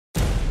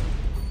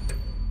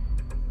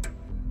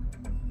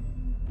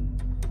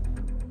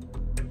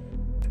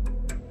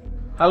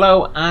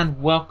Hello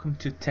and welcome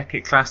to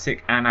Tekkit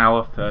Classic and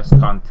our First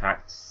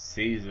Contact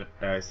series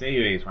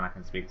when I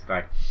can speak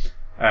today.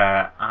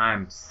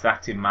 I'm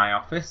sat in my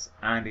office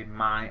and in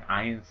my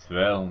Iron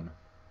Throne.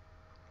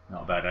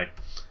 Not a bad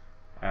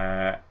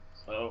day.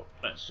 So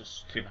let's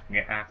just see if I can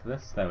get out of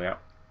this. There we are.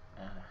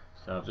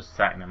 So I've just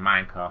sat in a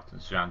minecart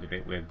and surrounded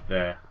it with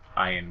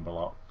iron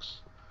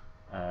blocks.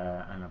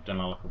 And I've done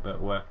a little bit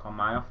of work on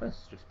my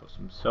office. Just put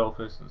some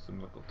sofas and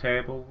some little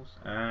tables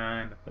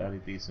and a fairly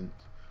decent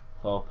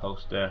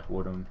 4-poster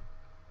wooden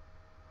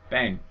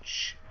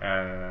bench.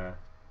 And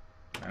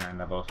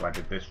I've also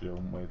added this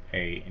room with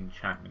a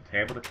enchantment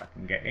table if I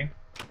can get in.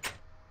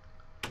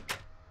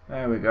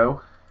 There we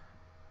go.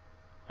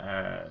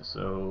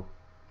 So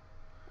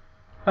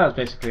that's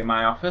basically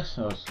my office.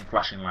 So some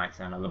flashing lights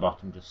down at the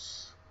bottom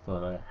just for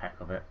the heck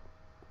of it.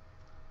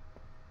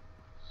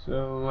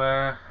 So,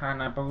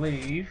 and I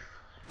believe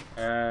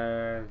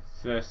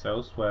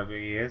Zersos, wherever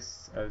he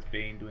is, has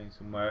been doing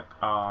some work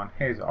on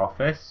his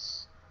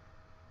office.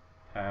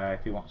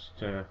 If he wants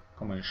to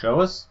come and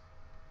show us.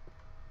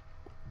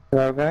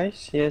 Hello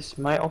guys, yes,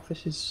 my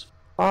office is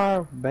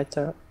far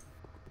better.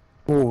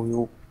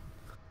 Oh,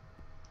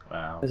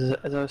 Well,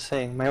 as I was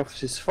saying, my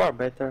office is far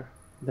better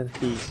than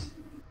his.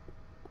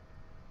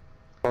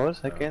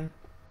 Pause, I can.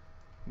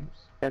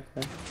 Get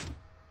them.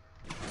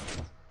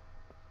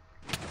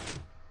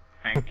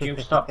 Thank you.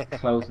 Stop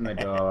closing the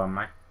door on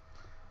me.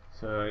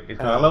 So he's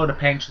got a load of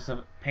paintings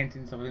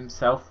of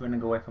himself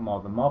running away from all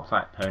the mobs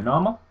like per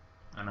normal,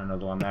 and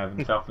another one there of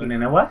himself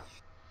running away.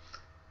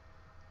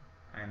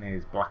 And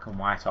his black and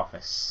white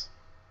office.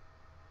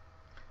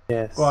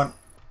 Yes. Go on.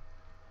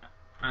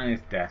 And his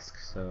desk.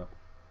 So.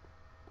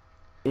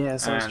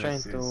 Yes, I was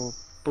trying to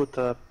put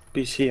a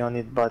PC on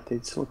it, but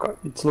it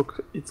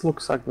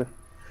looks ugly.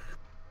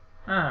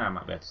 I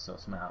might be able to sort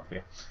something out for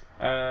you.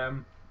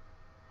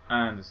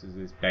 And this is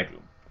his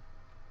bedroom.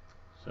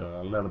 So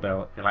a little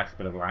bit. He likes a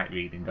bit of light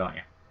reading, don't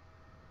you?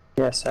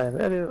 Yes, I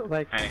really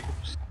like.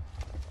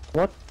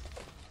 What?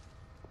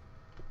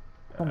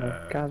 Oh my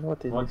god,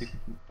 what is this?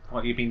 What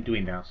have you been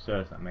doing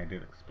downstairs that made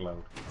it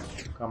explode?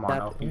 Come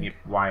on, open your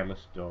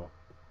wireless door.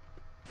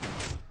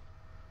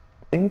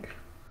 Think?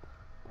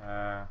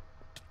 Is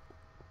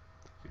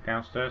it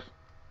downstairs?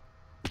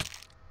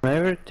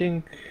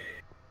 Everything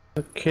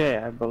okay,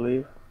 I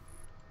believe.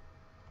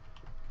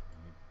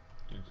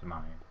 Doing some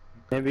iron.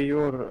 Maybe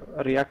your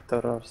reactor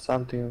or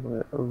something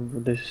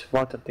with this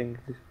water thing.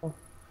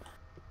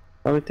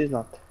 No, it is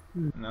not.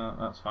 No,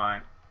 that's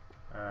fine.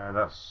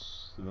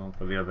 That's the one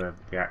for the other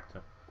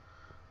reactor.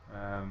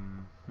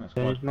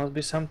 It must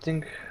be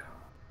something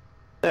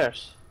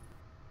upstairs.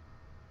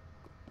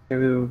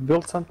 Have you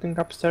built something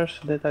upstairs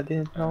that I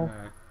didn't know?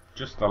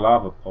 Just the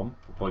lava pump,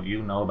 but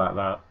you know about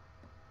that.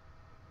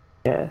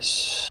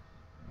 Yes.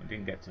 We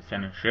didn't get to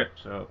finish it,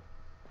 so.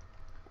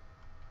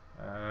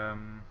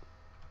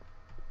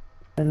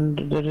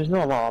 And there is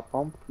no lava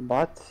pump,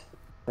 but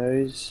there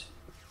is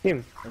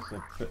him. That's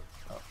a bit.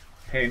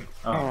 Him.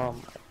 Oh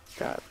my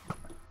god.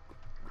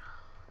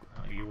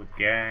 Oh, you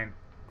again.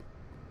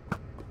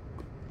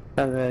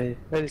 Very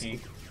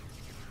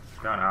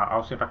Don't know.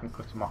 I'll see if I can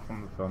cut him off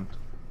from the front.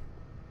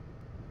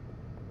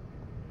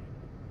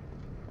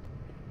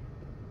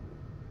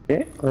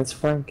 Okay, let's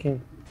find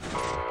him.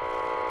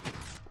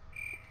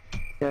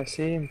 Yeah, I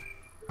see him.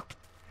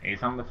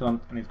 He's on the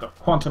front and he's got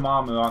quantum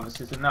armor on. This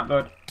isn't that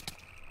good.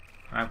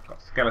 I've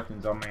got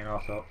skeletons on me and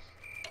all sorts.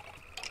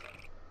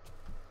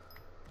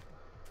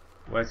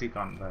 Where's he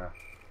gone there?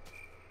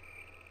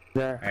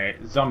 There. Hey,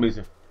 zombies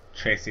are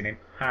chasing him.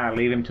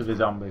 Leave him to the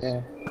zombies.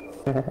 Yeah.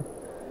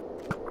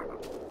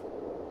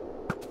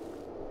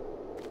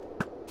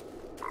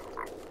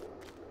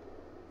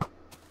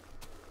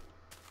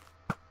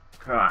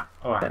 Right.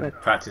 Oh, I can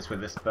practice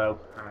with this though.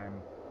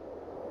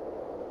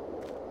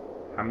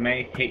 I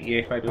may hit you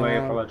if I do. I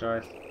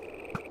apologise.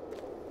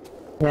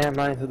 Yeah, I'm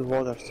into the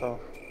water, so.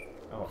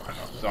 Oh, I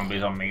got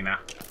zombies on me now.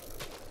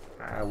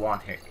 One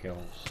hit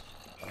kills.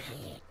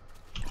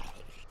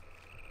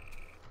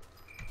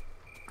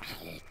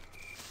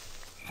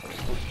 Oh,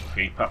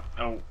 creeper.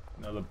 Oh,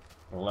 another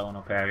blown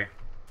up area.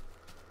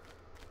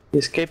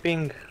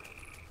 Escaping.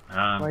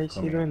 Why is he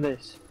Coming. doing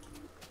this?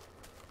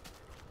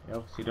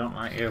 Yo, he don't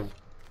like you.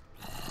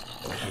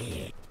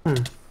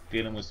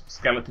 Dealing with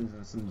skeletons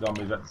and some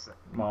zombies at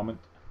the moment.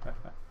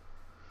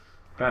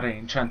 Glad I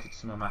enchanted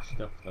some of my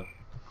stuff though.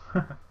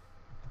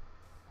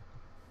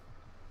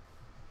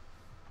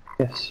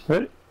 Yes.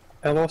 Where?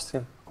 I lost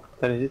him.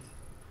 There is it.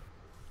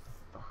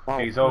 Wow.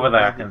 He's over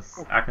there. I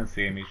can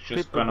see him. He's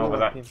just gone over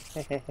that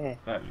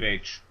that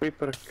ridge.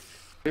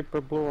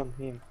 Creeper blew on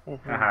him.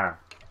 Haha.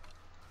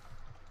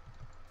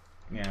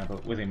 Yeah,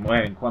 but with him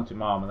wearing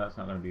quantum armor, that's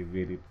not going to be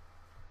really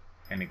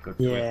any good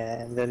to him.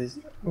 Yeah, and there is.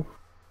 Oof.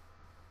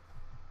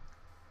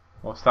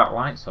 What's that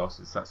light source?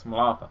 Is that some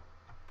lava?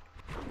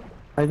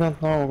 I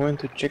don't know. I'm going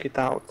to check it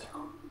out.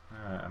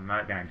 I'm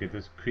not going to.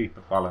 There's a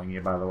creeper following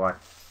you, by the way.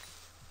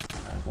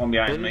 One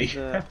behind me.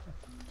 There is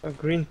a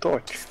green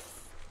torch.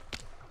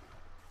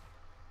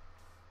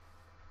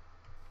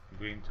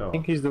 Green torch. I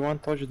think he's the one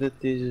torch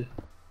that is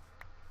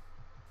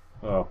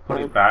Well, put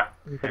it back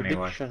anyway.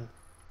 Prediction.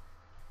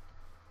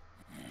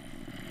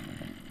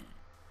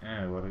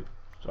 Yeah, well,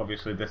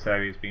 obviously this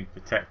area is being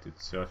protected,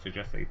 so I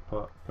suggest that you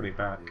put it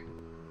back.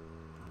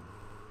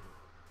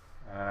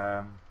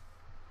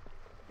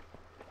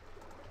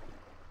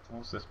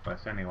 What's this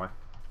place anyway?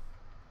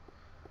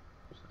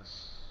 What's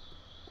this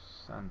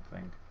sand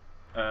thing?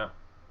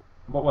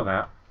 What was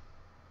that?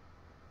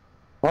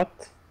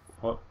 What?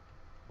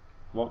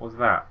 What was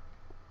that?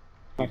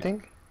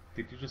 Nothing?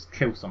 Did you just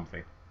kill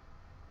something?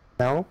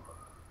 No.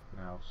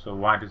 No. So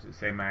why does it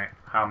say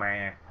how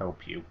may I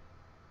help you?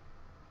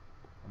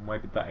 And where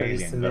did that There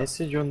is a alien go?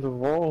 message on the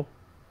wall.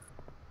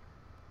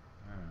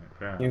 Alright,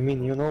 fair You enough.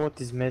 mean you know what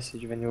is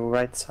message when you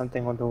write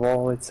something on the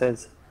wall? It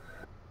says.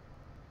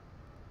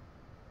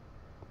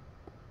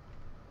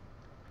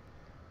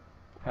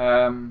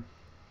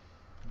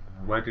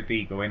 Where did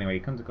he go anyway? He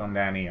couldn't have gone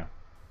down here.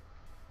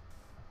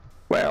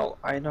 Well,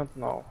 I don't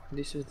know.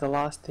 This is the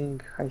last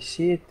thing I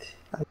see it.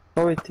 I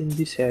saw it in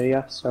this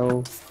area,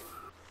 so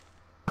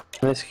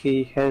unless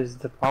he has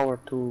the power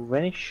to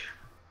vanish.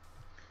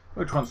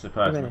 Which won't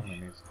surprise me. Vanish. I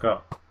mean, he's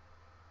got.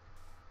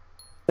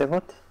 Say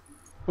what?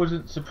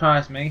 Wouldn't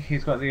surprise me.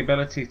 He's got the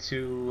ability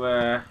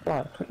to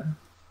What?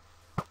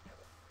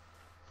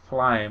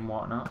 fly and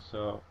whatnot.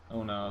 So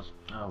who knows?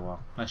 Oh well.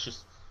 Let's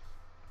just.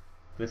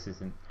 This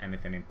isn't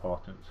anything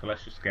important, so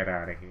let's just get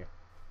out of here.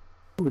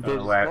 Ooh,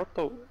 there's a where- lot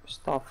of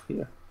stuff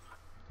here.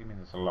 What do you mean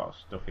there's a lot of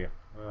stuff here?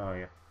 Where are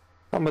you?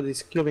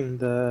 Somebody's killing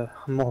the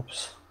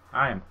mobs.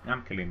 I'm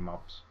killing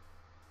mobs.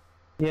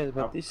 Yes,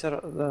 but Oh. these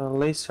are the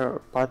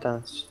laser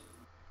patterns.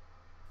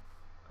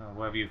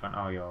 Where have you gone?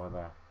 Oh, you're over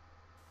there.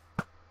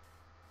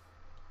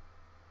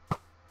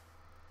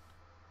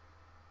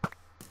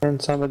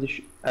 And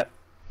somebody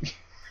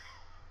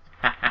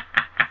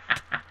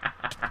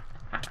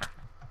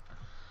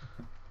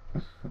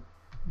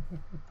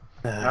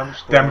How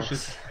much who damage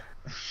else?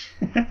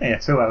 does...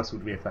 Yes, who else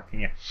would be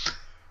attacking you?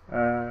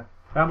 How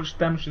much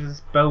damage does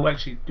this bow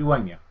actually do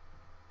on you?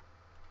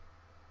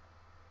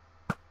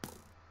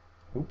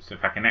 Oops,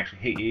 if I can actually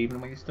hit you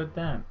even when you stood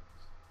down.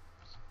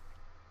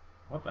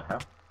 What the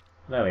hell?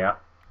 There we are.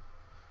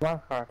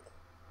 1 heart.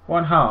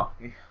 1 heart,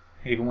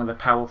 even with a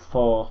power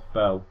 4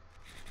 bow.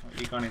 What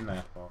have you gone in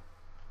there for?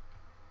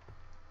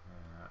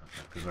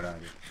 That's a good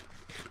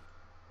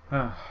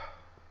idea.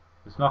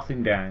 There's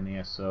nothing down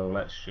here, so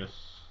let's just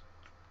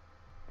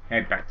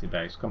head back to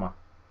base. Come on.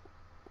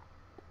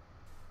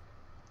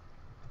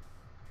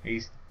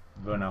 He's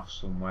run off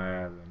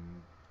somewhere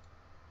and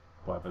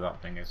whatever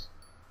that thing is.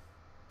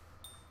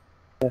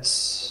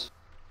 Yes.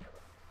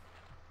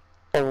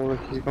 Probably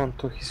he's gone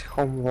to his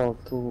home world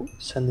to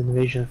send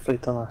invasion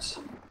fleet on us.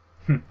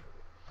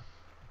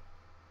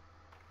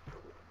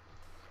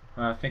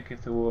 I think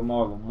if there were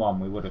more than one,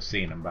 we would have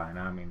seen him by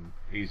now. I mean,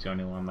 he's the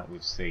only one that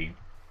we've seen.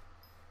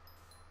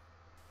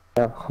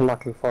 Yeah,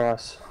 luckily for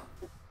us.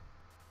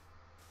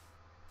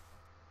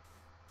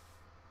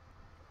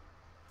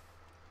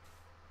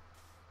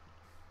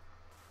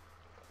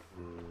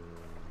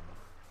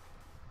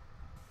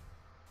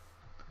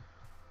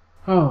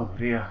 Oh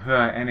dear.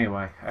 Right.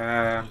 Anyway,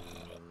 let's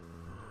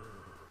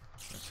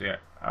see.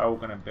 I'm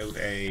gonna build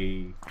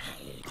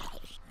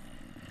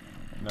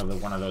another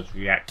one of those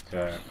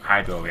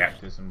hydro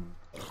reactors. And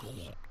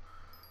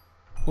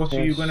what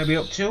are you going to be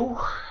up to?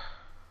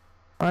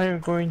 I'm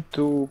going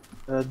to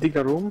dig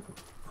a room,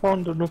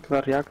 found the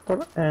nuclear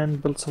reactor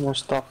and build some more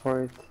stuff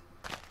for it.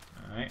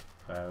 Alright,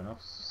 fair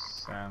enough.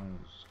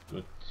 Sounds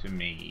good to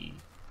me.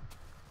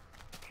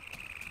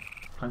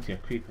 Plenty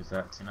of creepers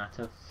there tonight.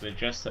 I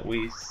suggest that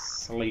we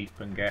sleep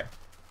and get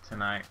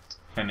tonight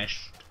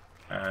finished.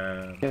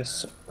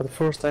 Yes, but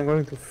first I'm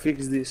going to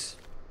fix this.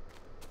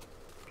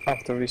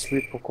 After we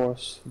sleep, of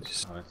course,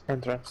 this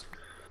entrance.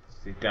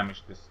 They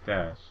damaged the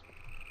stairs.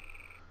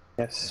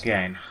 Yes.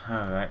 Again.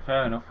 Alright,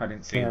 fair enough. I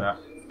didn't see Yeah. that.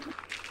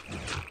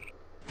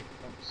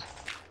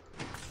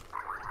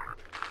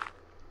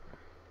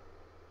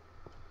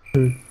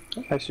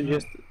 Oops. I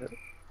suggest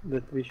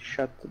that we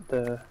shut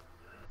the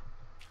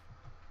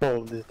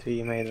hole that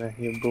we made when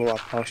he blew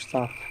up our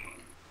stuff.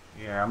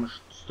 Yeah, how much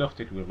stuff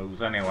did we lose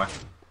anyway?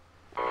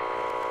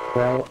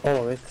 Well,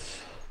 all of it.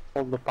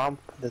 All the pump,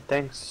 the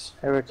tanks,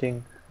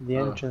 everything, the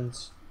Oh.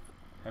 engines.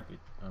 Every,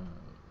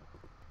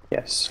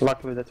 Yes,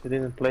 luckily that we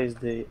didn't place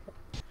the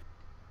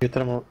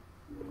geothermal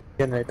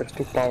generators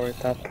to power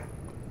it up.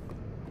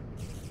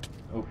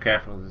 oh,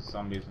 careful, there's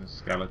zombies and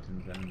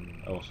skeletons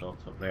and all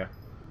sorts up there.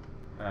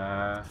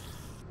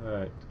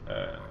 Right,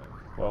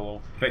 well,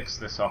 we'll fix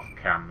this off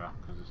camera,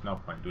 because there's no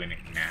point doing it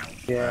now.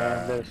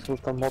 Yeah, there's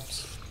little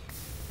mobs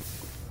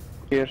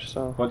here,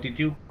 so... What did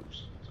you...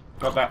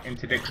 got that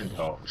interdiction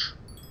torch?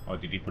 Or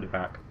did you put it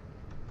back?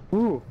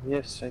 Ooh,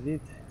 yes, I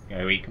did.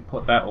 Yeah, we can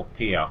put that up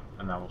here,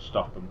 and that will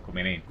stop them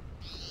coming in.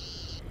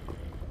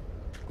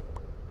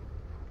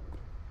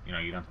 You know,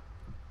 you don't...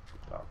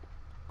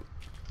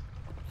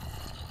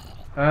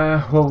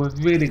 well,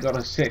 we've really got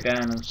to sit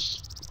down and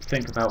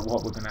think about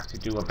what we're going to have to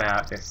do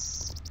about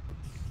this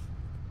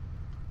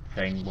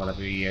thing,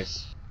 whatever he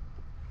is.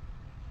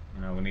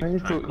 You know, we need to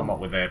try and come up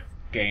with a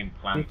game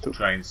plan to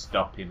try and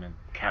stop him and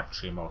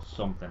capture him or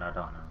something. I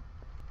don't know.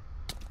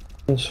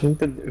 Yes, we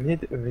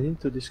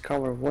need to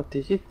discover what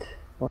is it.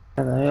 What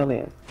kind of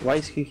alien? Why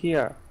is he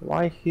here?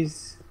 Why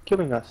he's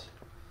killing us?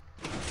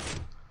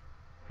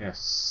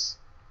 Yes.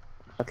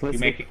 But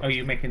let's Are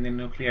you making the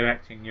nuclear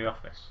reactor in your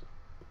office?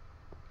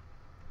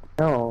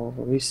 No,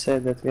 we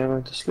said that we are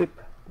going to sleep.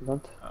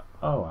 Don't.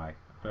 Oh,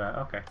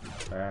 okay.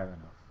 Fair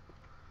enough.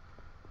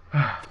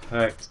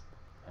 Right.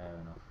 Fair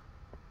enough.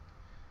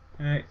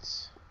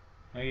 Right.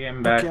 Are you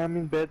in bed? Okay, I'm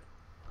in bed.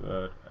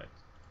 Good.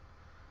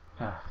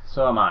 Right.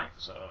 So am I.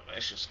 So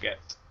let's just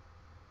get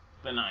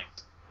the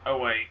night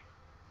away.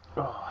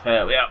 Oh,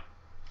 there we are.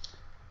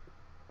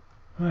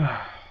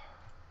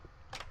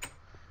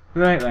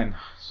 Right then.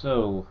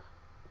 So.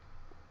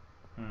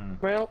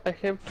 Well, I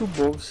have 2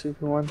 bows if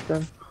you want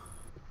them.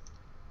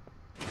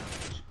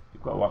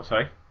 You've got what?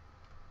 Sorry.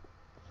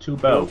 2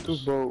 bows. 2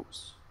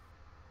 bows.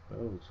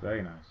 Bows.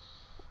 Very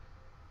nice.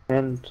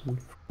 And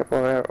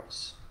 4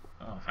 arrows.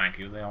 Oh, thank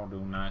you. They all do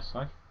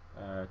nicely.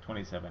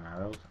 27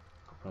 arrows.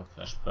 A couple of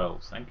fresh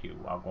bows. Thank you.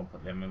 I'll go and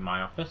put them in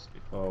my office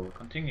before we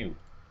continue.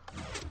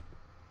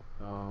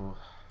 So.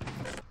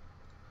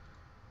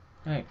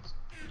 Right.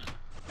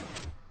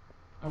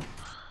 Oh.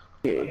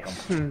 Okay.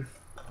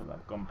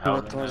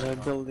 What was I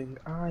building?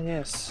 Ah,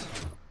 yes.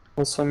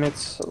 Also made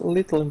a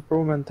little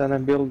improvement and I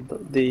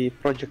built the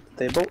project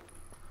table.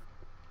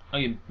 Oh,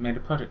 you made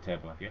a project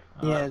table, have you?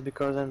 Oh, Yes,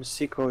 because I'm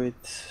sick of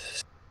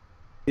it.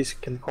 This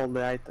can hold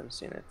the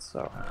items in it,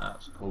 so.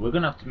 That's cool. We're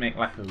gonna have to make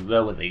like a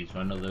row of these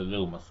or another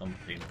room or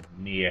something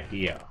near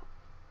here.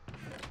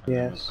 And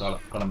Yes.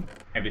 We've got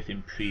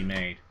everything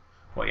pre-made.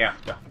 What are you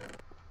after?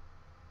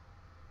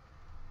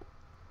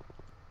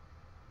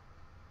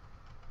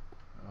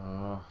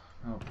 Oh,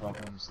 no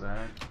problems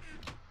there.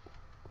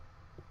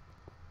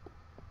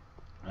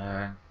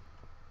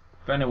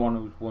 For anyone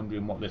who's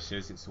wondering what this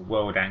is, it's a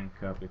world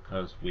anchor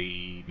because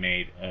we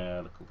made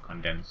a little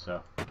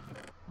condenser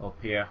up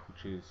here,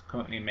 which is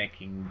currently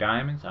making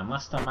diamonds. And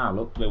last time I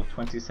looked, there were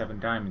 27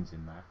 diamonds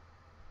in there.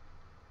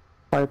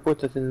 I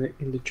put it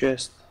in the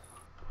chest.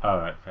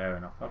 Alright, fair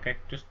enough. Okay,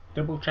 just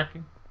double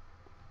checking.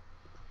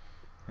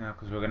 Yeah,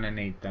 because we're going to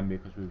need them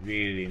because we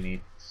really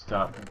need to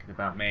start thinking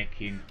about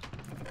making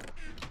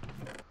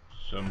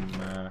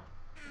some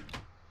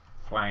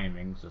flying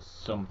rings or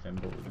something,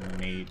 but we're going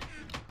to need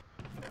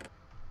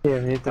Yeah,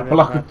 we need a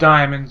block of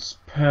diamonds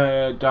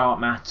per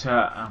dark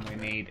matter, and we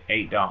need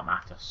 8 dark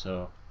matter,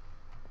 so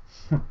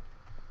it's going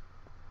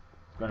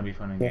to be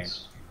fun and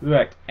games.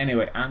 Right,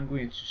 anyway, I'm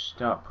going to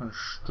start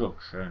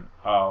construction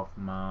of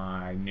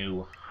my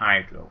new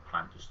hydro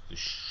plant just to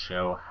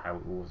show how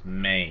it was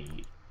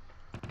made.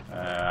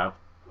 I've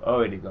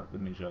already got the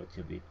majority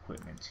of the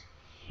equipment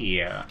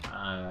here.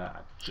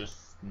 I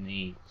just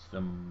need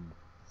some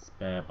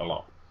spare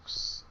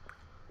blocks.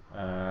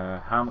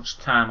 How much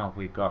time have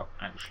we got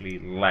actually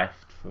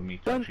left for me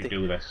to actually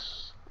do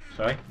this?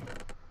 Sorry?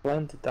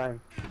 Plenty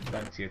time.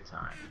 Plenty of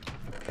time.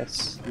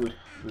 Yes. Good.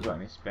 We've got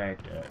any spare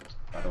dirt.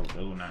 That'll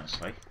do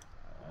nicely.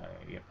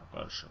 Yep, I've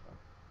got a shovel.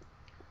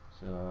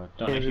 So,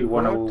 don't know if you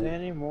want to.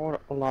 Any more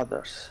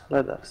ladders? We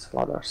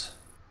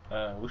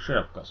should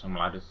have got some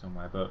ladders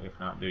somewhere, but if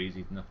not, they're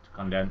easy enough to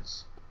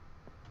condense.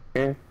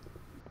 Okay.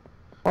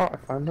 Oh, I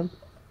found them.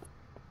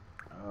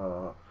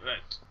 Oh,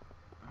 right.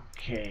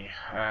 Okay.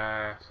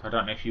 I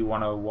don't know if you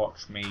want to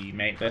watch me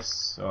make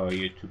this, or are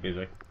you too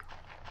busy?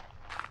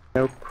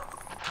 Nope.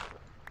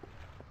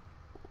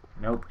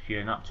 Nope,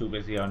 you're not too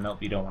busy, or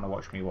nope, you don't want to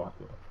watch me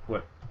working.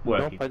 Nope,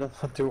 I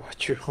don't want to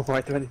watch you.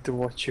 Why do I need to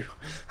watch you?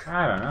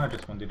 I don't know, I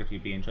just wondered if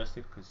you'd be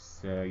interested, because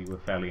you were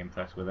fairly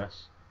impressed with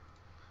this.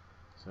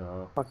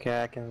 So.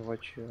 Okay, I can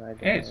watch you.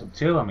 Yeah, it's up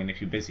to you. I mean,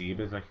 if you're busy, you're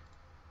busy.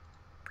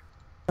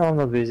 No, I'm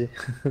not busy.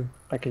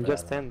 I can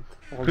just stand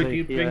all Could day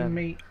you here bring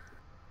me?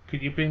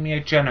 Could you bring me a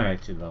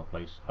generator though,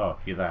 please? Oh,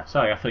 you're there.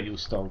 Sorry, I thought you were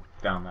still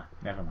down there.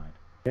 Never mind.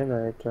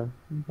 Generator.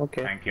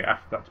 Okay. Thank you. I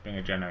forgot to bring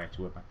a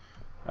generator with me.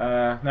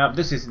 Now,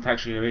 this isn't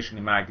actually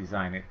originally my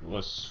design. It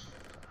was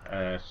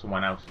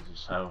someone else's.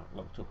 So I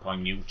looked up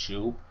on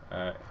YouTube.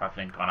 If I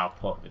think on, I'll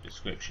put the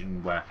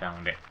description where I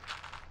found it.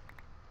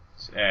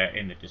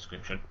 In the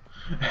description.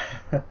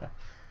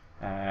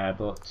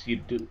 But you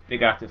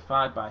dig out a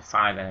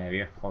 5x5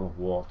 area full of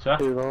water.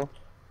 Here you go.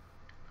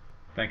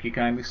 Thank you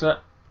kindly, sir.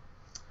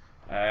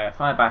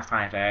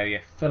 5x5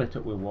 area, fill it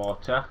up with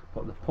water,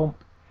 put the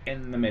pump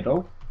in the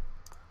middle,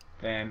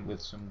 then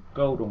with some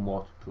golden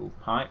waterproof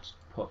pipes,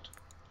 put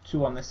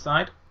 2 on this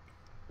side,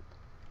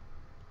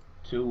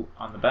 2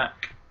 on the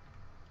back,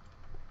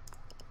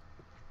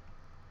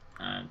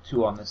 and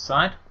 2 on this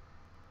side.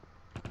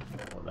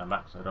 Put them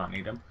back so I don't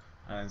need them.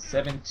 And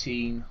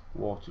 17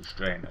 water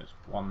strainers.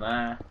 1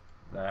 there,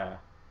 there,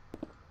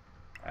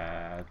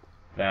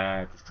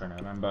 there, just trying to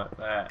remember,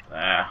 there,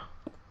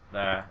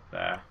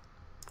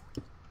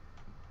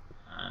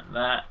 and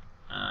there.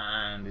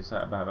 And is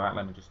that about right?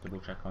 Let me just double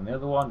check on the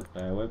other one, just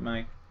bear with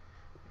me.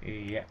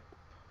 Yep,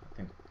 I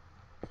think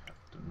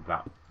I've done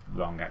that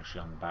wrong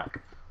actually on the back,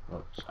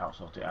 but I'll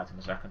sort it out in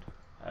a second.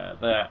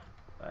 There,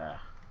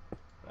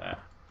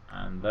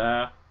 and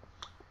there.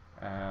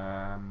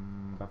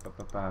 I'm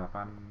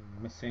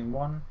missing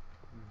one.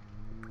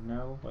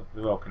 No, but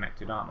they're all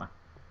connected, aren't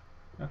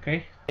they?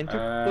 Okay. Can you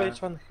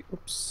place one?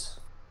 Oops.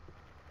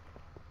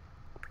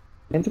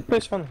 Can you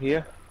place one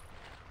here?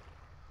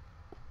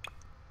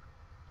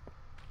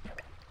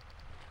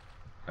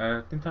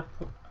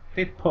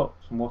 Did put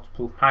some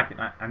waterproof pipe in.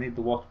 I need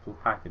the waterproof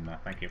pipe in there.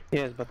 Thank you.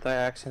 Yes, but I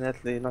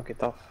accidentally knocked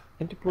it off.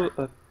 Can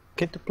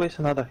you place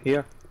another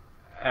here?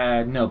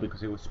 No,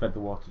 because it would spread the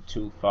water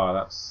too far.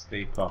 That's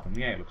the problem.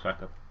 Yeah, it looks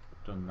like I've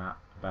done that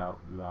about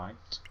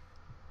right.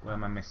 Where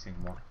am I missing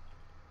one?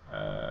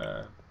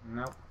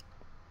 No.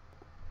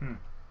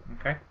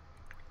 Okay.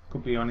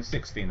 Could be only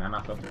 16 then.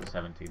 I thought it was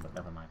 17, but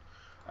never mind.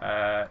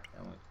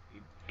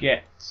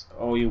 Get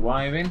all your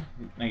wiring.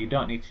 Now you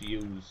don't need to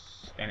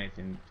use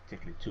anything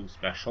particularly too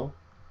special,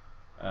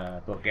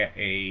 but get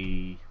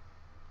a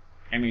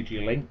energy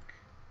link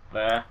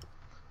there,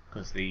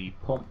 because the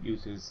pump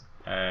uses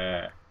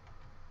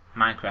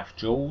Minecraft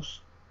joules,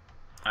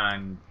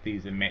 and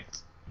these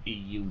emit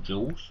EU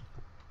joules,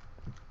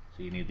 so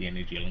you need the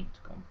energy link to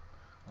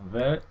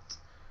convert.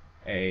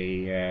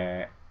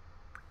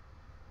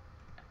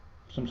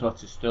 Some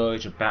sort of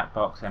storage, a bat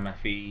box,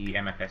 MFE,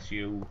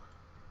 MFSU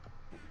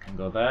can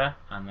go there,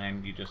 and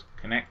then you just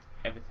connect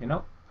everything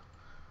up.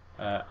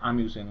 I'm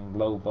using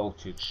low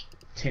voltage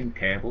tin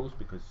cables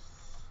because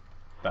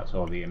that's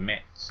all they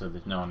emit, so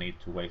there's no need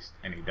to waste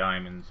any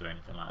diamonds or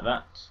anything like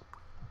that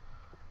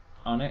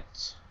on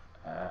it.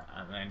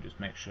 And then just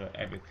make sure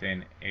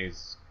everything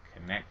is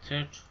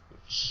connected,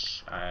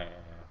 which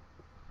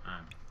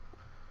I'm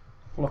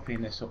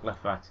fluffing this up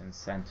left, right and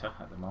centre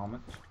at the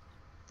moment.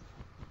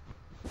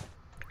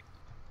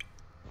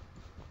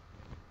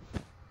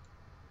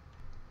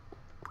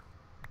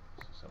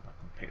 So if I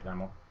can pick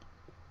them up,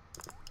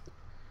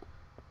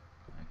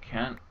 I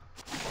can.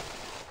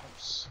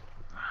 Oops.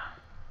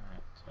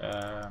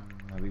 Right.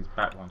 Now these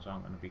back ones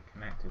aren't going to be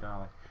connected,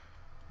 are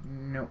they?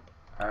 Nope.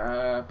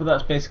 But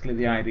that's basically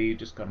the idea. You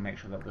just got to make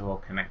sure that they're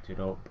all connected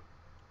up.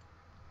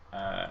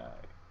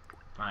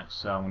 Like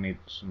so. We need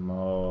some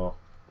more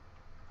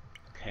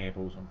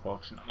cables,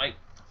 unfortunately.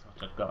 I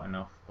thought I'd got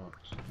enough, but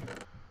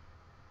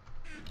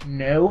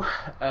no.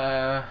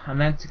 And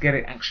then to get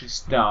it actually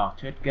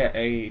started, get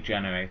a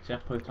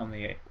generator, put it on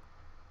the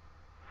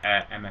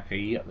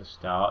MFE at the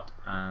start,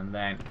 and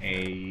then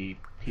a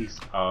piece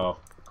of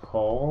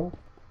coal.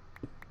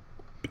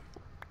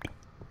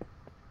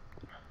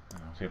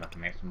 I'll see if I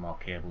can make some more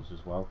cables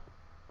as well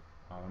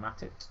while I'm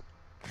at it.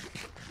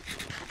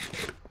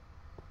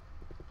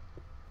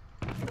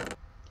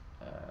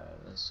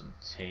 There's some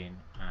tin,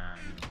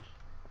 and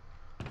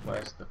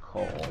where's the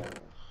coal?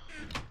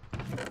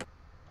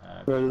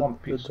 Well, one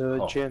piece of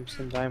coal. gems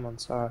and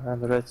diamonds are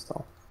and the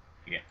redstone.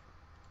 Yeah.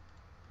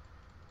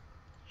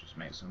 Just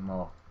make some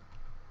more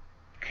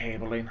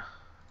cabling.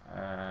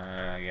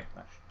 Yeah,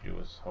 that should do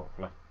us,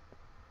 hopefully.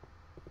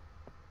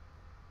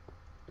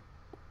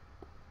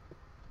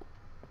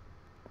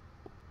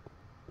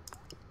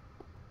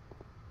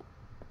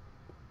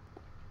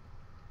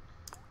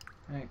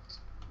 Right,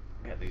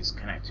 get these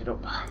connected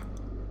up. I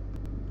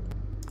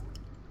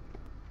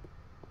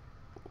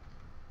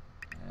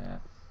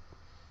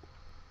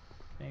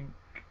think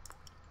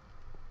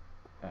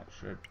that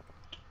should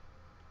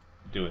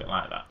do it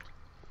like that.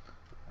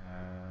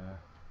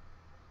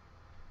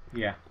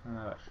 Yeah,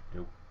 that should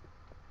do.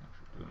 That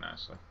should do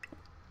nicely.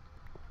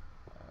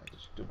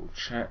 Just double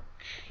check.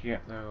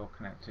 Yep, they're all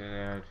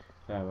connected.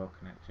 They're all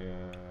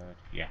connected.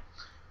 Yeah.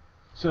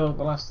 So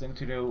the last thing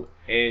to do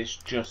is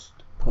just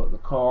put the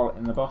coal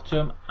in the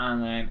bottom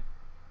and then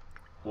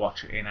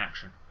watch it in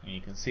action. And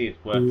you can see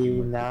it's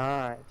working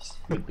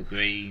with the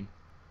green.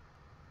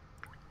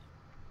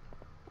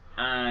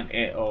 And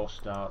it all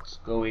starts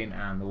going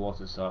and the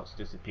water starts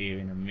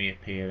disappearing and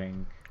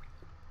reappearing.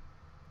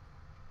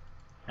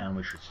 And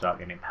we should start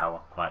getting power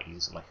quite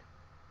easily.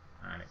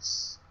 And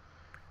it's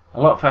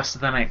a lot faster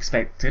than I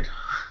expected.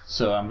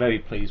 So I'm very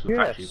pleased with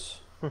actually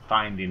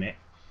finding it.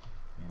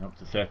 Up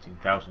to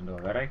 13,000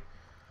 already.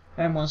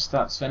 Then once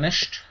that's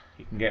finished,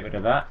 you can get rid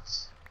of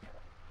that,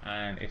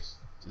 and if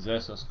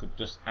Xerxes could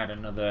just add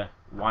another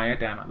wire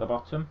down at the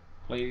bottom,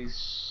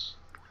 please.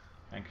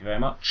 Thank you very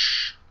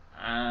much.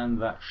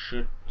 And that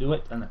should do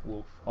it, and it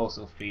will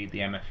also feed the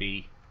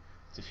MFE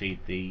to feed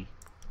the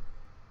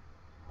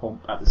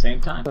pump at the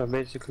same time. So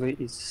basically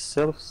it's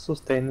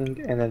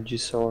self-sustaining energy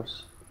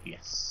source.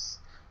 Yes.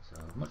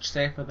 So much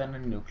safer than a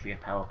nuclear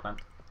power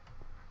plant.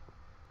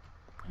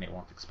 And it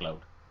won't explode.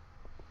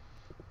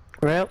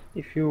 Well,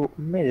 if you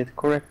made it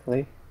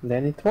correctly,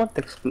 then it won't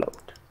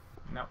explode.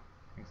 No,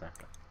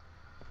 exactly.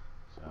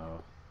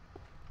 So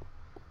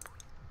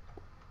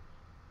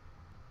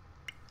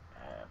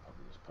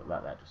probably just put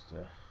that there just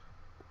to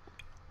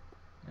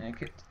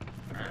make it.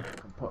 I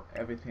can put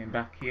everything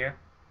back here.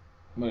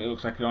 Well, it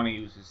looks like it only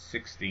uses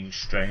 16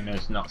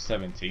 strainers, not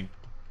 17.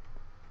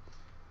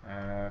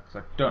 Because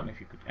I don't know if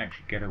you could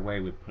actually get away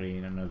with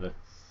putting another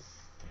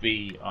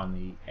 3 on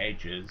the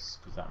edges,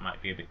 because that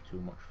might be a bit too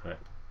much for it.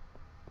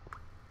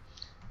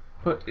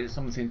 but it's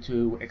something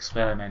to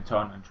experiment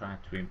on and try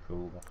to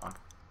improve upon.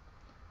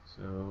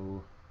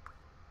 So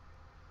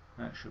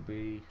that should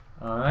be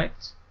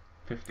alright.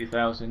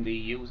 50,000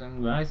 EUs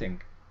and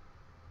rising.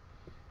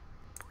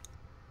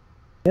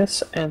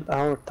 Yes, and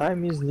our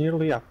time is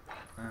nearly up.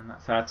 And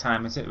that's our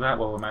time, is it? Right,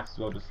 well, we might as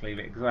well just leave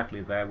it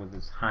exactly there with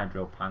this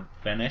hydro plant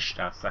finished,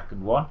 our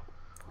second one.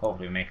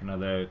 Hopefully we make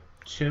another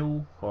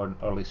 2, or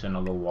at least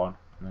another 1,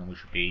 and then we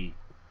should be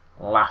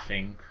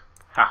laughing.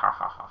 Ha ha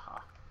ha ha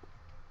ha.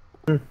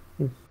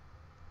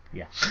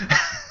 Yeah.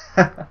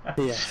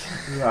 Yes.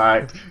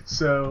 Right,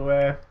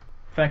 so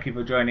thank you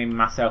for joining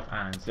myself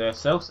and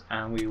Zersos,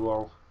 and we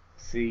will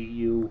see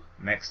you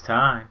next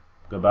time.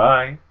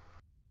 Goodbye.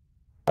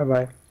 Bye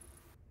bye.